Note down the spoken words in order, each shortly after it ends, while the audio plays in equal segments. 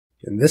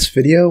In this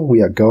video, we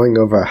are going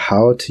over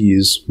how to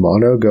use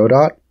Mono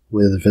Godot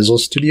with Visual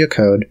Studio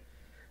Code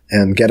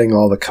and getting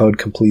all the code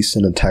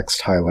completion and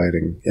text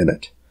highlighting in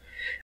it.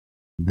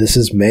 This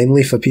is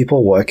mainly for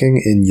people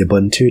working in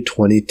Ubuntu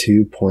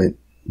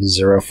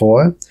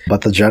 22.04,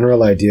 but the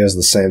general idea is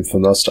the same for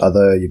most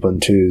other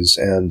Ubuntus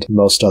and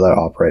most other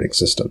operating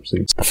systems.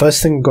 The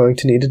first thing we're going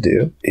to need to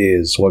do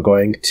is we're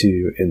going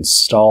to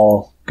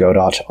install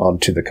Godot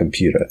onto the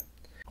computer.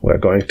 We're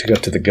going to go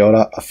to the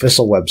Godot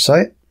official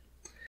website,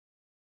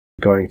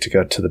 going to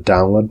go to the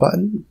download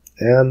button,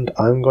 and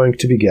I'm going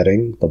to be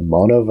getting the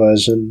mono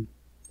version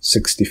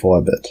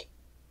 64-bit.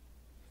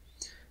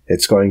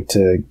 It's going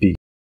to be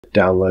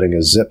downloading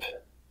a zip.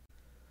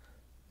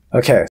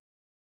 Okay,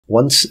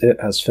 once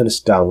it has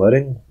finished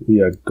downloading,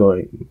 we are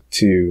going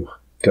to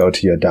go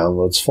to your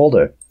downloads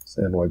folder,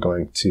 and we're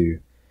going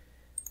to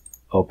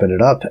open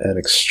it up and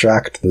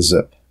extract the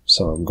zip.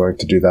 So I'm going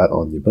to do that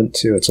on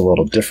Ubuntu. It's a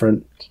little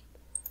different.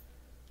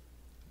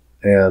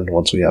 And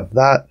once we have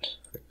that,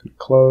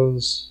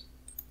 close,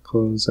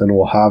 and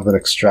we'll have an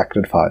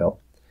extracted file.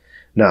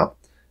 Now,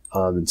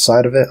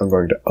 inside of it, I'm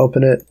going to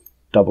open it,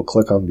 double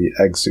click on the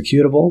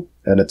executable,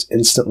 and it's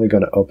instantly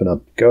going to open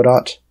up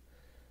Godot.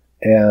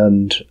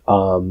 And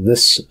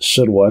this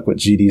should work with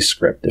GD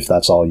script if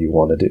that's all you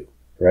want to do,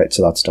 right?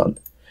 So that's done.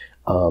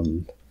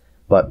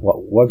 But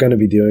what we're going to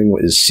be doing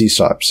is C#.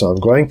 So I'm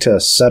going to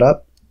set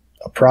up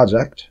a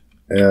project,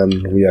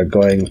 and we are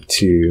going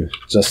to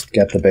just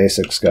get the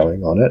basics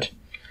going on it.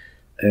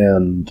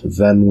 And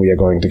then we are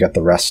going to get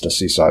the rest of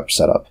C#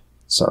 set up.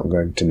 So I'm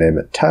going to name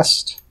it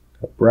test,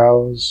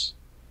 browse,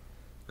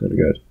 going to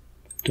go to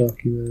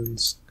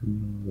documents,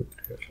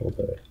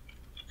 folder,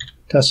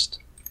 test.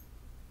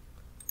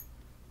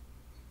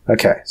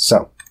 Okay,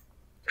 so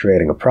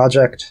creating a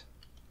project.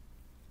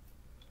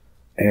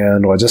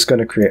 And we're just going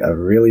to create a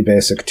really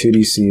basic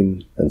 2D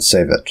scene and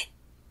save it.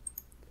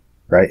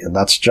 Right? And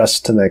that's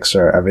just to make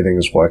sure everything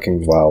is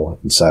working well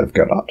inside of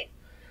Godot.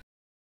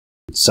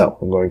 So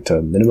I'm going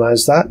to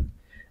minimize that,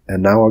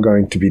 and now we're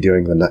going to be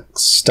doing the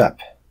next step,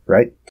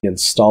 right?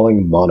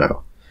 Installing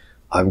Mono.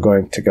 I'm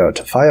going to go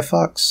to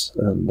Firefox,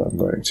 and I'm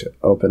going to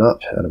open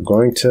up, and I'm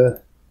going to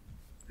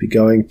be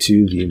going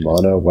to the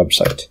Mono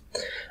website.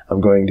 I'm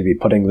going to be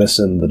putting this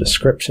in the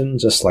description,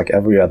 just like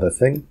every other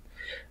thing.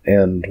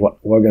 And what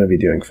we're going to be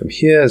doing from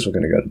here is we're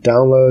going to go to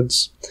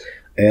Downloads,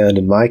 and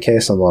in my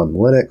case, I'm on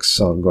Linux,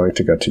 so I'm going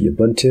to go to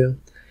Ubuntu.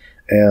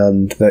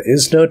 And there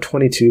is no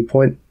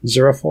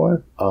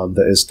 22.04,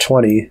 there is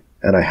 20,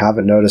 and I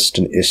haven't noticed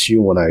an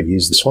issue when I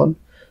use this one,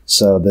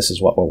 so this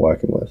is what we're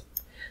working with.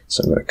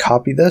 So I'm going to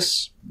copy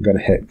this, I'm going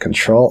to hit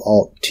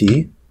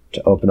Ctrl-Alt-T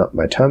to open up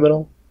my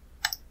terminal,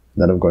 and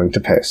then I'm going to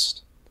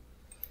paste.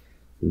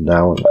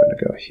 Now I'm going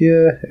to go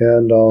here,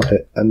 and I'll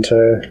hit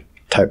Enter,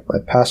 type my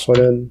password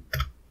in,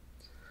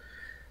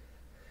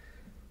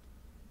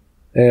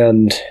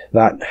 and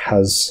that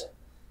has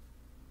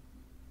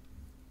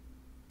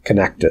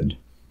connected.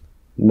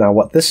 Now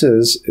what this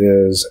is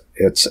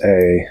it's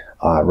a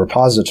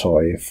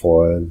repository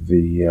for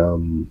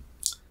the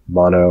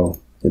Mono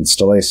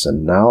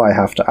installation. Now I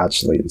have to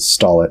actually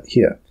install it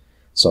here.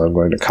 So I'm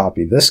going to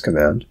copy this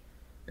command,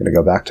 I'm going to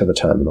go back to the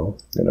terminal,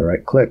 I'm going to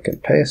right click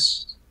and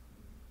paste,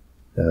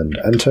 and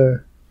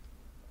enter,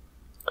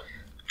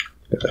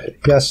 I'm going to hit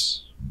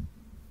yes.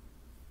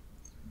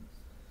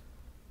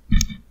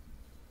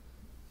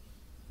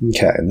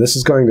 Okay, and this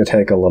is going to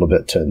take a little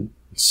bit to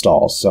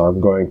install, so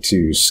I'm going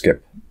to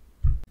skip.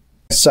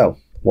 So,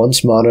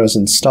 once Mono is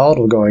installed,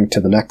 we're going to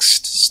the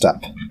next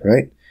step,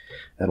 right?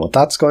 And what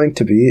that's going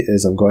to be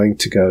is I'm going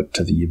to go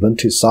to the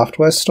Ubuntu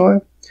software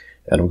store,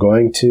 and I'm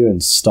going to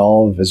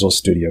install Visual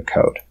Studio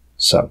Code.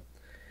 So,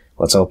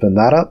 let's open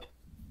that up.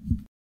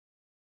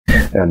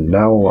 And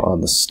now we're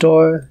on the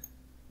store,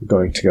 we're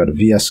going to go to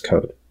VS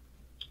Code.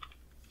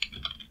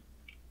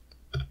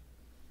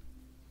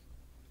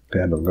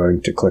 And I'm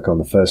going to click on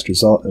the first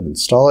result and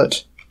install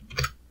it.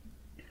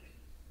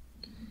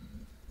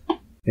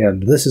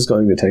 And this is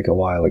going to take a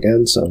while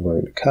again, so I'm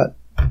going to cut.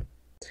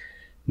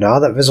 Now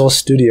that Visual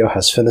Studio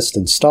has finished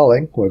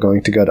installing, we're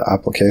going to go to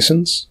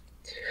Applications,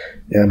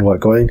 and we're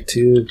going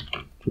to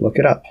look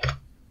it up.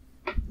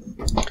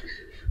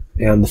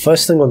 And the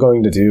first thing we're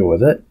going to do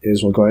with it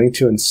is we're going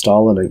to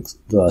install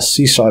the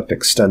C#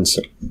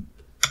 extension.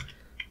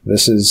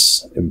 This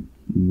is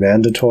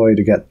mandatory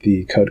to get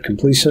the code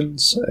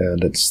completions,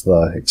 and it's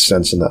the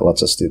extension that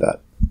lets us do that.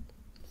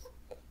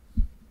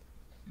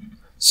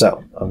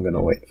 So I'm going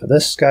to wait for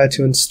this guy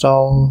to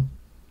install.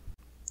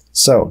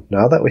 So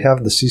now that we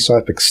have the C#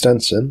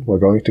 extension, we're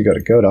going to go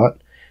to Godot,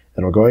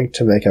 and we're going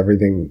to make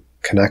everything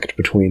connect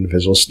between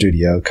Visual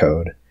Studio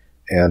Code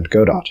and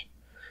Godot.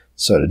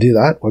 So to do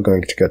that, we're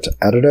going to go to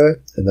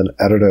Editor, and then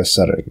Editor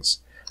Settings.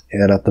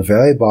 And at the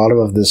very bottom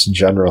of this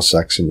general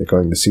section, you're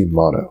going to see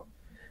Mono.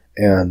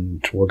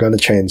 And we're going to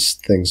change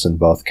things in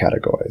both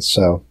categories.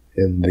 So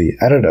in the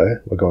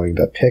editor, we're going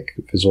to pick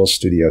Visual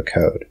Studio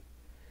Code.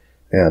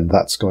 And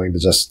that's going to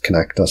just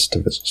connect us to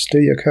Visual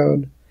Studio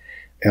Code.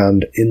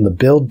 And in the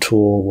build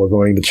tool, we're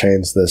going to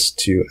change this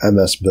to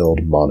MS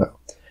Build Mono.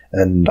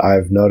 And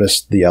I've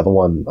noticed the other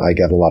one I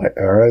get a lot of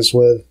errors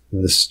with.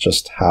 This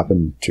just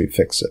happened to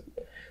fix it.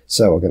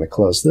 So we're going to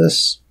close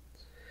this,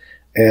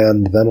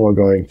 and then we're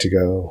going to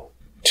go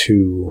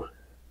to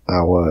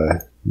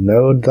our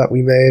node that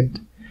we made,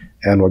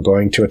 and we're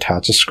going to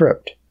attach a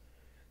script.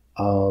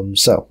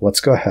 So let's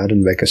go ahead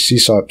and make a C#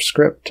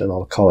 script, and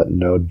I'll call it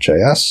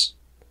node.js.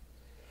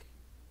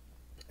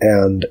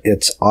 And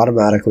it's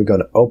automatically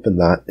going to open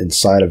that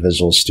inside of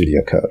Visual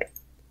Studio Code.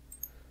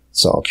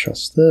 So I'll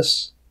trust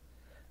this.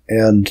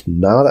 And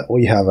now that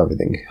we have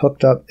everything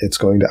hooked up, it's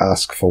going to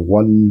ask for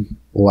one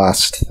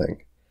last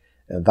thing.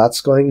 And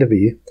that's going to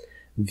be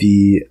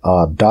the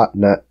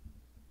 .NET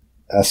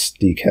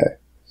SDK.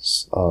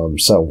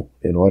 So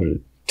in order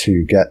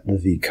to get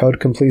the code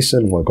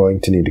completion, we're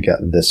going to need to get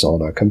this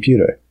on our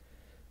computer.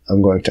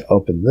 I'm going to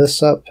open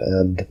this up,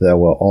 and there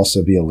will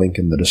also be a link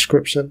in the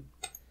description.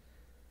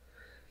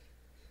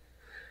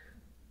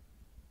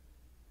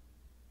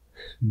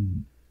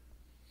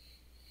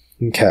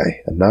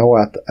 Okay, and now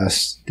we're at the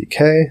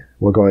SDK.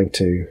 We're going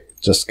to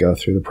just go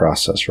through the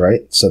process,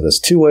 right? So there's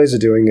two ways of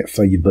doing it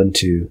for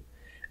Ubuntu.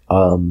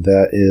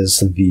 There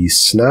is the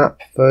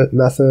snap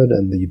method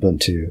and the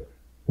Ubuntu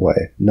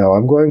way. Now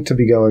I'm going to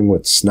be going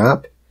with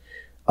snap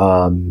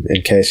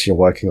in case you're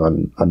working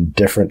on a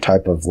different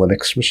type of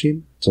Linux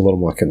machine. It's a little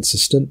more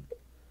consistent.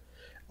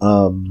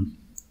 Yeah,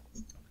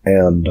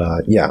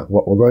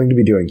 what we're going to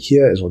be doing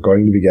here is we're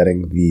going to be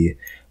getting the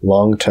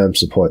long-term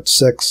support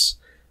 6.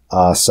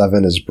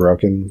 7 is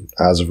broken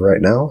as of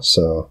right now,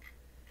 so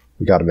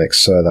we got to make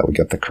sure that we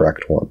get the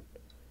correct one.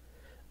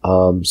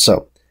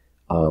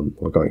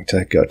 We're going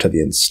to go to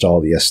the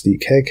install the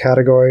SDK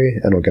category,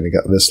 and we're going to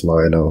get this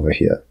line over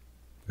here.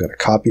 I'm going to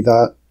copy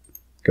that,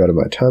 go to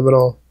my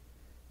terminal,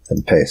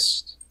 and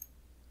paste.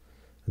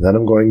 And then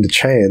I'm going to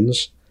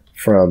change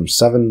from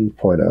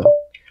 7.0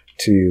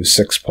 to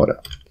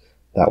 6.0.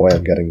 That way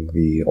I'm getting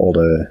the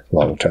older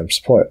long-term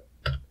support.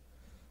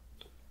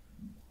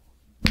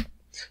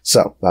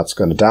 So that's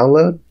going to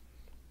download.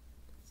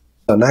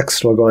 So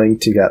next we're going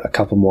to get a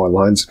couple more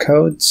lines of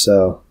code.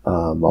 So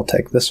I'll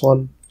take this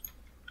one,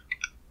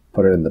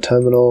 put it in the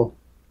terminal,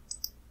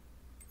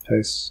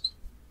 paste,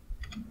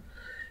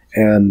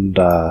 and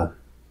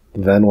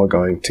then we're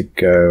going to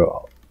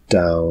go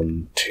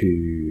down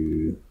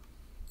to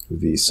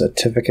the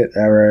certificate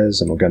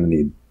errors, and we're going to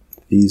need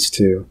these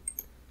two.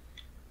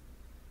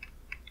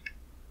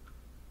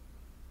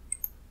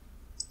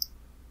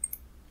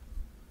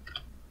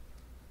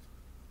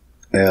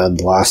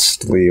 And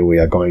lastly, we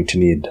are going to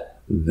need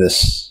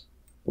this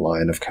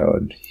line of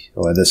code,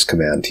 or this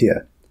command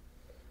here,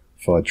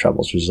 for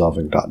troubles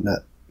resolving .NET.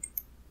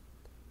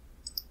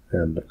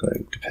 And I'm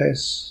going to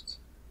paste.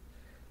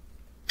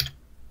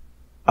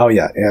 Oh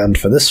yeah, and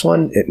for this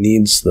one, it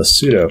needs the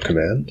sudo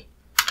command.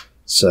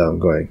 So I'm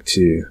going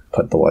to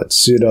put the word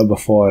sudo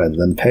before and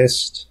then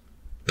paste,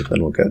 and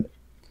then we're good.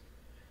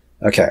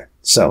 Okay,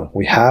 so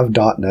we have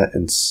 .NET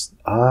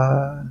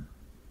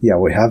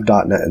we have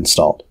 .NET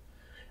installed.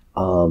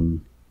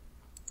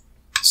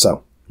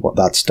 So what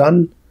that's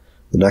done,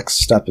 the next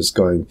step is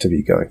going to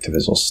be going to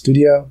Visual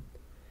Studio,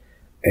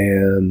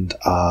 and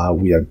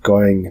we are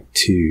going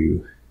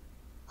to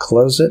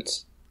close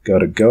it, go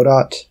to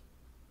Godot,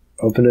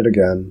 open it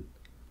again,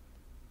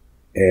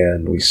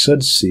 and we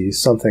should see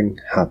something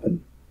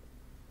happen.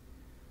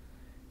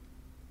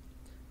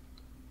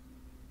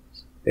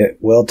 It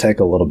will take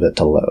a little bit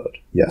to load.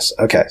 Yes,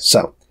 okay,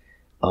 so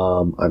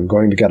I'm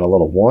going to get a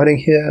little warning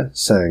here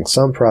saying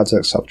some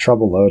projects have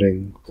trouble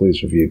loading.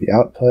 Please review the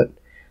output.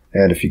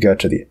 And if you go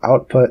to the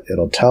output,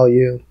 it'll tell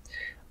you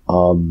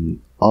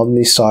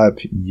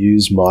OmniSwipe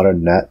use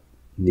modern net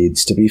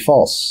needs to be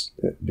false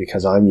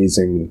because I'm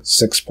using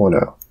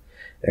 6.0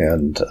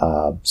 and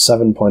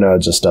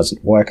 7.0 just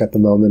doesn't work at the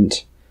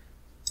moment.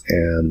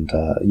 And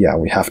yeah,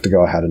 we have to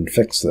go ahead and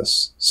fix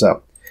this.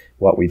 So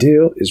what we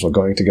do is we're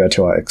going to go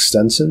to our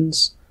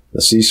extensions,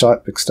 the C#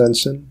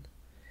 extension.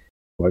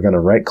 We're going to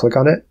right click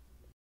on it,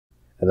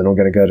 and then we're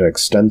going to go to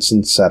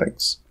extension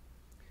settings.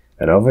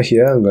 And over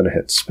here, I'm going to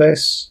hit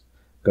space.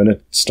 I'm going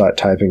to start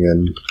typing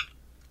in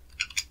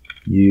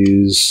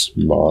use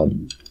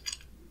modern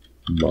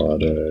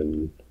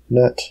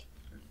net,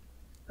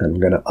 and I'm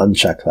going to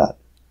uncheck that.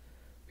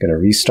 I'm going to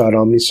restart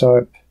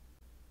OmniSwipe.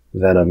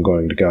 Then I'm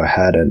going to go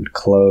ahead and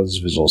close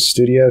Visual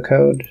Studio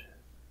Code.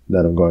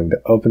 Then I'm going to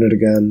open it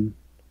again.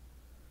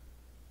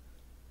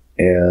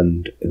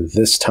 And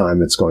this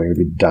time it's going to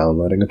be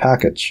downloading a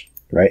package,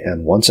 right?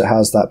 And once it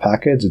has that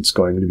package, it's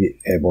going to be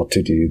able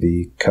to do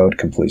the code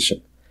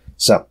completion.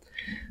 So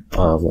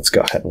let's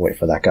go ahead and wait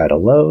for that guy to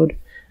load.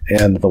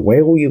 And the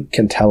way we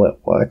can tell it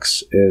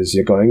works is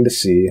you're going to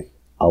see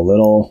a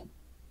little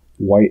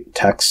white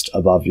text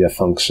above your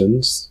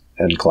functions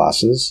and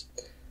classes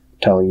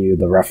telling you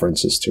the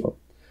references to them.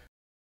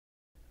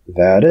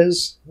 There it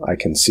is. I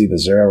can see the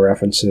 0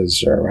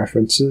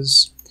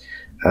 references.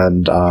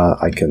 And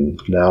I can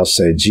now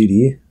say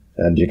GD,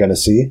 and you're going to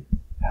see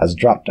has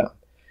dropped down.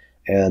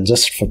 And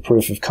just for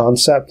proof of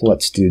concept,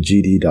 let's do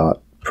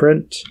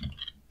gd.print.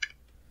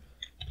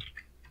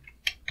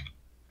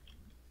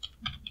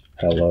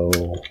 hello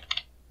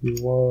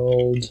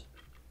world.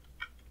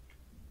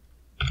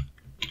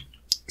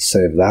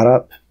 Save that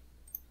up,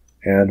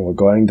 and we're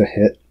going to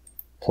hit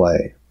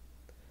play.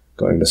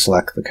 Going to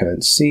select the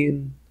current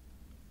scene.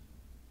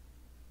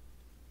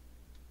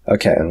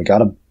 Okay, and we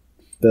got a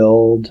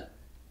build,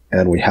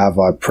 and we have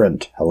our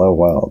print, hello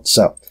world.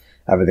 So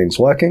everything's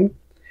working.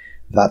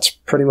 That's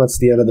pretty much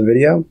the end of the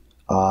video.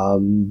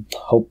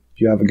 Hope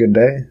you have a good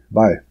day.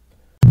 Bye.